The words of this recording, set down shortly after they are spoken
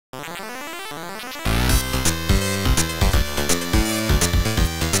Alright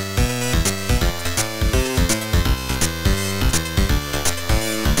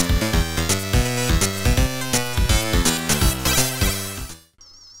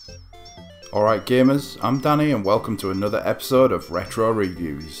gamers, I'm Danny and welcome to another episode of Retro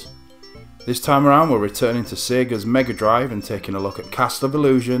Reviews. This time around we're returning to Sega's Mega Drive and taking a look at Castle of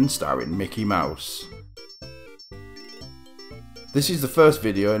Illusion starring Mickey Mouse. This is the first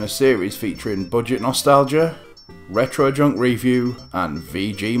video in a series featuring Budget Nostalgia, Retro Junk Review and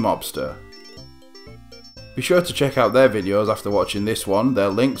VG Mobster. Be sure to check out their videos after watching this one, their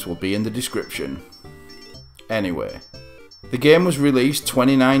links will be in the description. Anyway. The game was released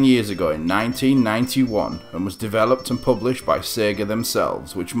 29 years ago in 1991 and was developed and published by Sega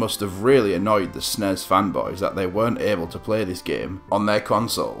themselves, which must have really annoyed the SNES fanboys that they weren't able to play this game on their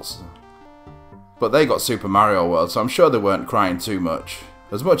consoles. But they got Super Mario World, so I'm sure they weren't crying too much.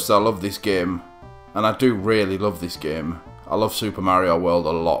 As much as I love this game, and I do really love this game, I love Super Mario World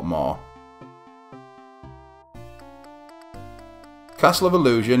a lot more. Castle of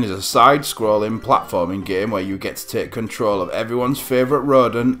Illusion is a side-scrolling platforming game where you get to take control of everyone's favourite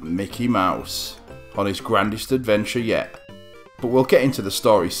rodent, Mickey Mouse, on his grandest adventure yet. But we'll get into the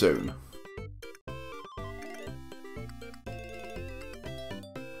story soon.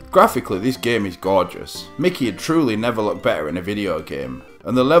 Graphically, this game is gorgeous. Mickey had truly never looked better in a video game,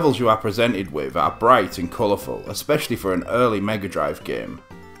 and the levels you are presented with are bright and colourful, especially for an early Mega Drive game.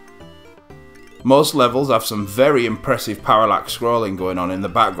 Most levels have some very impressive parallax scrolling going on in the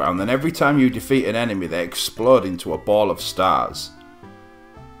background, and every time you defeat an enemy they explode into a ball of stars.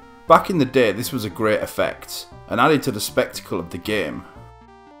 Back in the day this was a great effect, and added to the spectacle of the game.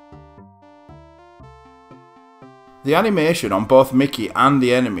 The animation on both Mickey and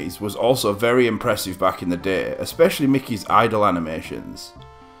the enemies was also very impressive back in the day, especially Mickey's idle animations.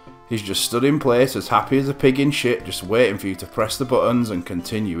 He's just stood in place as happy as a pig in shit, just waiting for you to press the buttons and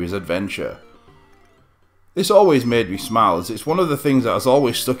continue his adventure. This always made me smile, as it's one of the things that has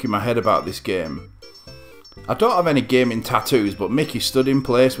always stuck in my head about this game. I don't have any gaming tattoos, but Mickey stood in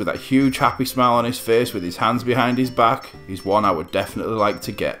place with that huge happy smile on his face with his hands behind his back is one I would definitely like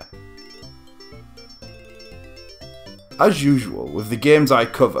to get. As usual, with the games I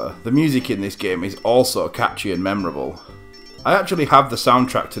cover, the music in this game is also catchy and memorable. I actually have the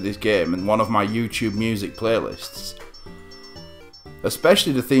soundtrack to this game in one of my YouTube music playlists.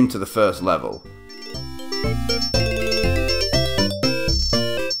 Especially the theme to the first level.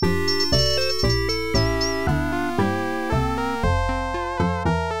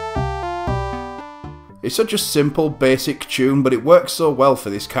 It's such a simple, basic tune, but it works so well for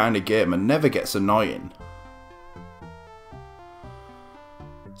this kind of game and never gets annoying.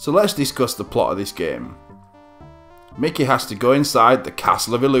 So let's discuss the plot of this game. Mickey has to go inside the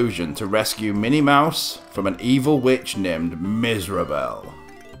Castle of Illusion to rescue Minnie Mouse from an evil witch named Mizrabel,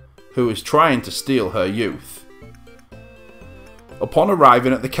 who is trying to steal her youth. Upon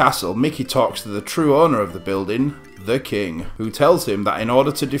arriving at the castle, Mickey talks to the true owner of the building, the King, who tells him that in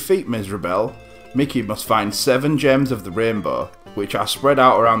order to defeat Mizrabel, Mickey must find 7 gems of the rainbow, which are spread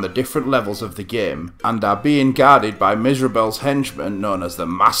out around the different levels of the game, and are being guarded by Mizrabel's henchmen known as the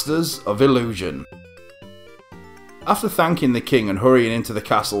Masters of Illusion. After thanking the King and hurrying into the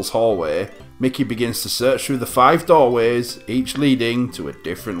castle's hallway, Mickey begins to search through the 5 doorways, each leading to a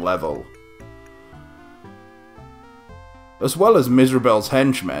different level. As well as Mizrabel's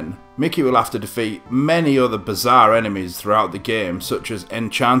henchmen, Mickey will have to defeat many other bizarre enemies throughout the game, such as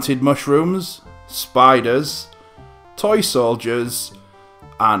enchanted mushrooms, spiders, toy soldiers,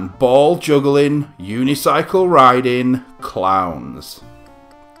 and ball juggling, unicycle riding clowns.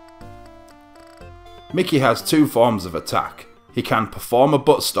 Mickey has 2 forms of attack. He can perform a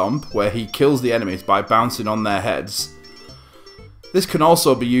butt stomp, where he kills the enemies by bouncing on their heads. This can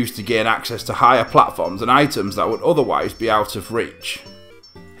also be used to gain access to higher platforms and items that would otherwise be out of reach.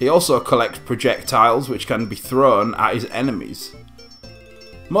 He also collects projectiles which can be thrown at his enemies.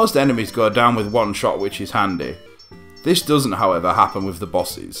 Most enemies go down with one shot, which is handy. This doesn't, however, happen with the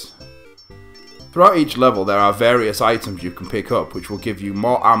bosses. Throughout each level there are various items you can pick up which will give you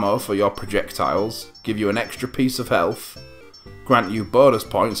more ammo for your projectiles, give you an extra piece of health, grant you bonus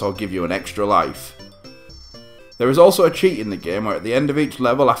points or give you an extra life. There is also a cheat in the game where at the end of each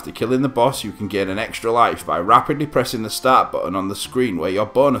level after killing the boss you can gain an extra life by rapidly pressing the start button on the screen where your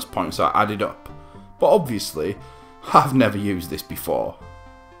bonus points are added up. But obviously, I've never used this before.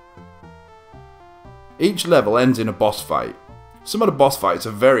 Each level ends in a boss fight. Some of the boss fights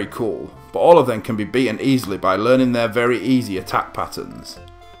are very cool, but all of them can be beaten easily by learning their very easy attack patterns.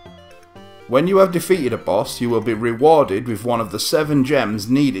 When you have defeated a boss, you will be rewarded with one of the 7 gems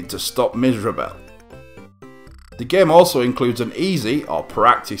needed to stop Miserabel. The game also includes an easy or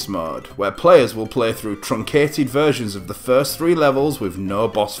practice mode, where players will play through truncated versions of the first 3 levels with no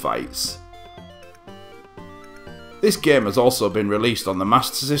boss fights. This game has also been released on the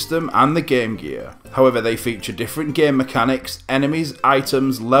Master System and the Game Gear, however they feature different game mechanics, enemies,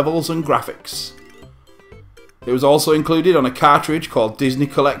 items, levels and graphics. It was also included on a cartridge called Disney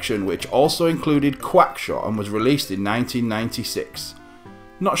Collection, which also included Quackshot and was released in 1996.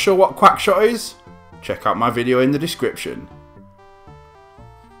 Not sure what Quackshot is? Check out my video in the description.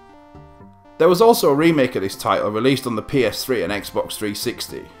 There was also a remake of this title released on the PS3 and Xbox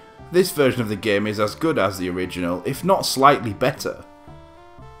 360. This version of the game is as good as the original, if not slightly better.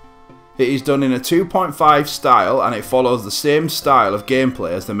 It is done in a 2.5 style and it follows the same style of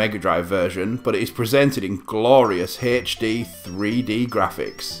gameplay as the Mega Drive version, but it is presented in glorious HD 3D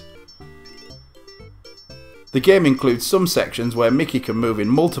graphics. The game includes some sections where Mickey can move in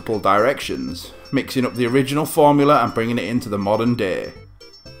multiple directions, mixing up the original formula and bringing it into the modern day.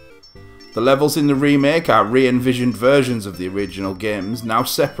 The levels in the remake are re-envisioned versions of the original games, now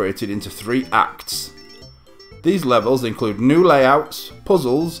separated into 3 acts. These levels include new layouts,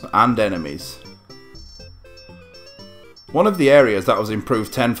 puzzles and enemies. One of the areas that was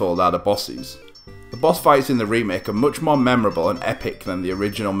improved tenfold are the bosses. The boss fights in the remake are much more memorable and epic than the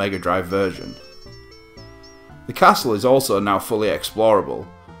original Mega Drive version. The castle is also now fully explorable.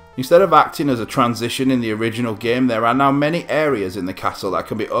 Instead of acting as a transition in the original game, there are now many areas in the castle that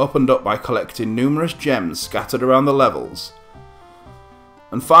can be opened up by collecting numerous gems scattered around the levels.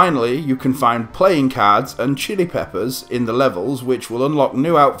 And finally, you can find playing cards and chili peppers in the levels, which will unlock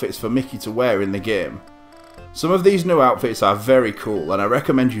new outfits for Mickey to wear in the game. Some of these new outfits are very cool, and I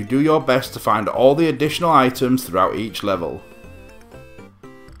recommend you do your best to find all the additional items throughout each level.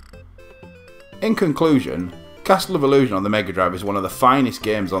 In conclusion, Castle of Illusion on the Mega Drive is one of the finest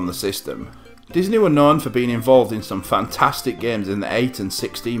games on the system. Disney were known for being involved in some fantastic games in the 8 and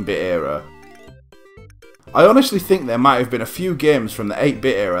 16-bit era. I honestly think there might have been a few games from the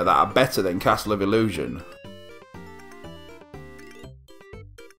 8-bit era that are better than Castle of Illusion.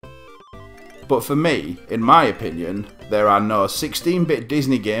 But for me, in my opinion, there are no 16-bit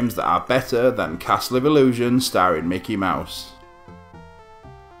Disney games that are better than Castle of Illusion starring Mickey Mouse.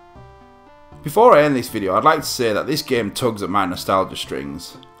 Before I end this video, I'd like to say that this game tugs at my nostalgia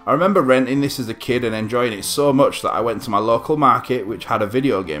strings. I remember renting this as a kid and enjoying it so much that I went to my local market which had a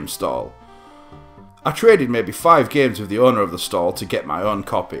video game stall. I traded maybe 5 games with the owner of the stall to get my own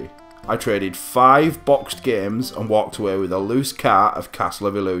copy. I traded 5 boxed games and walked away with a loose cart of Castle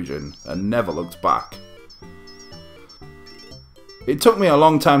of Illusion and never looked back. It took me a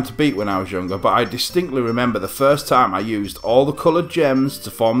long time to beat when I was younger, but I distinctly remember the first time I used all the coloured gems to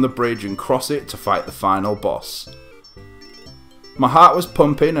form the bridge and cross it to fight the final boss. My heart was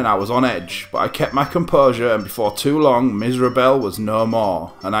pumping and I was on edge, but I kept my composure, and before too long Miserabel was no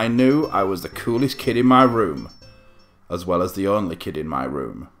more, and I knew I was the coolest kid in my room, as well as the only kid in my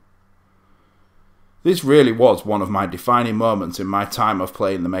room. This really was one of my defining moments in my time of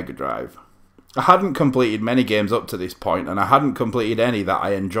playing the Mega Drive. I hadn't completed many games up to this point, and I hadn't completed any that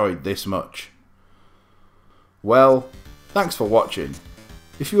I enjoyed this much. Well, thanks for watching.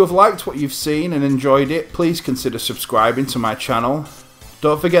 If you have liked what you've seen and enjoyed it, please consider subscribing to my channel.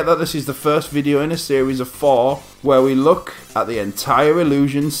 Don't forget that this is the first video in a series of 4 where we look at the entire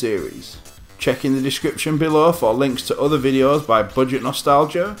Illusion series. Check in the description below for links to other videos by Budget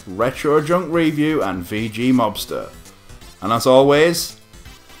Nostalgia, Retro Junk Review and VG Mobster. And as always,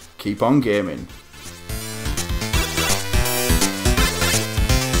 keep on gaming.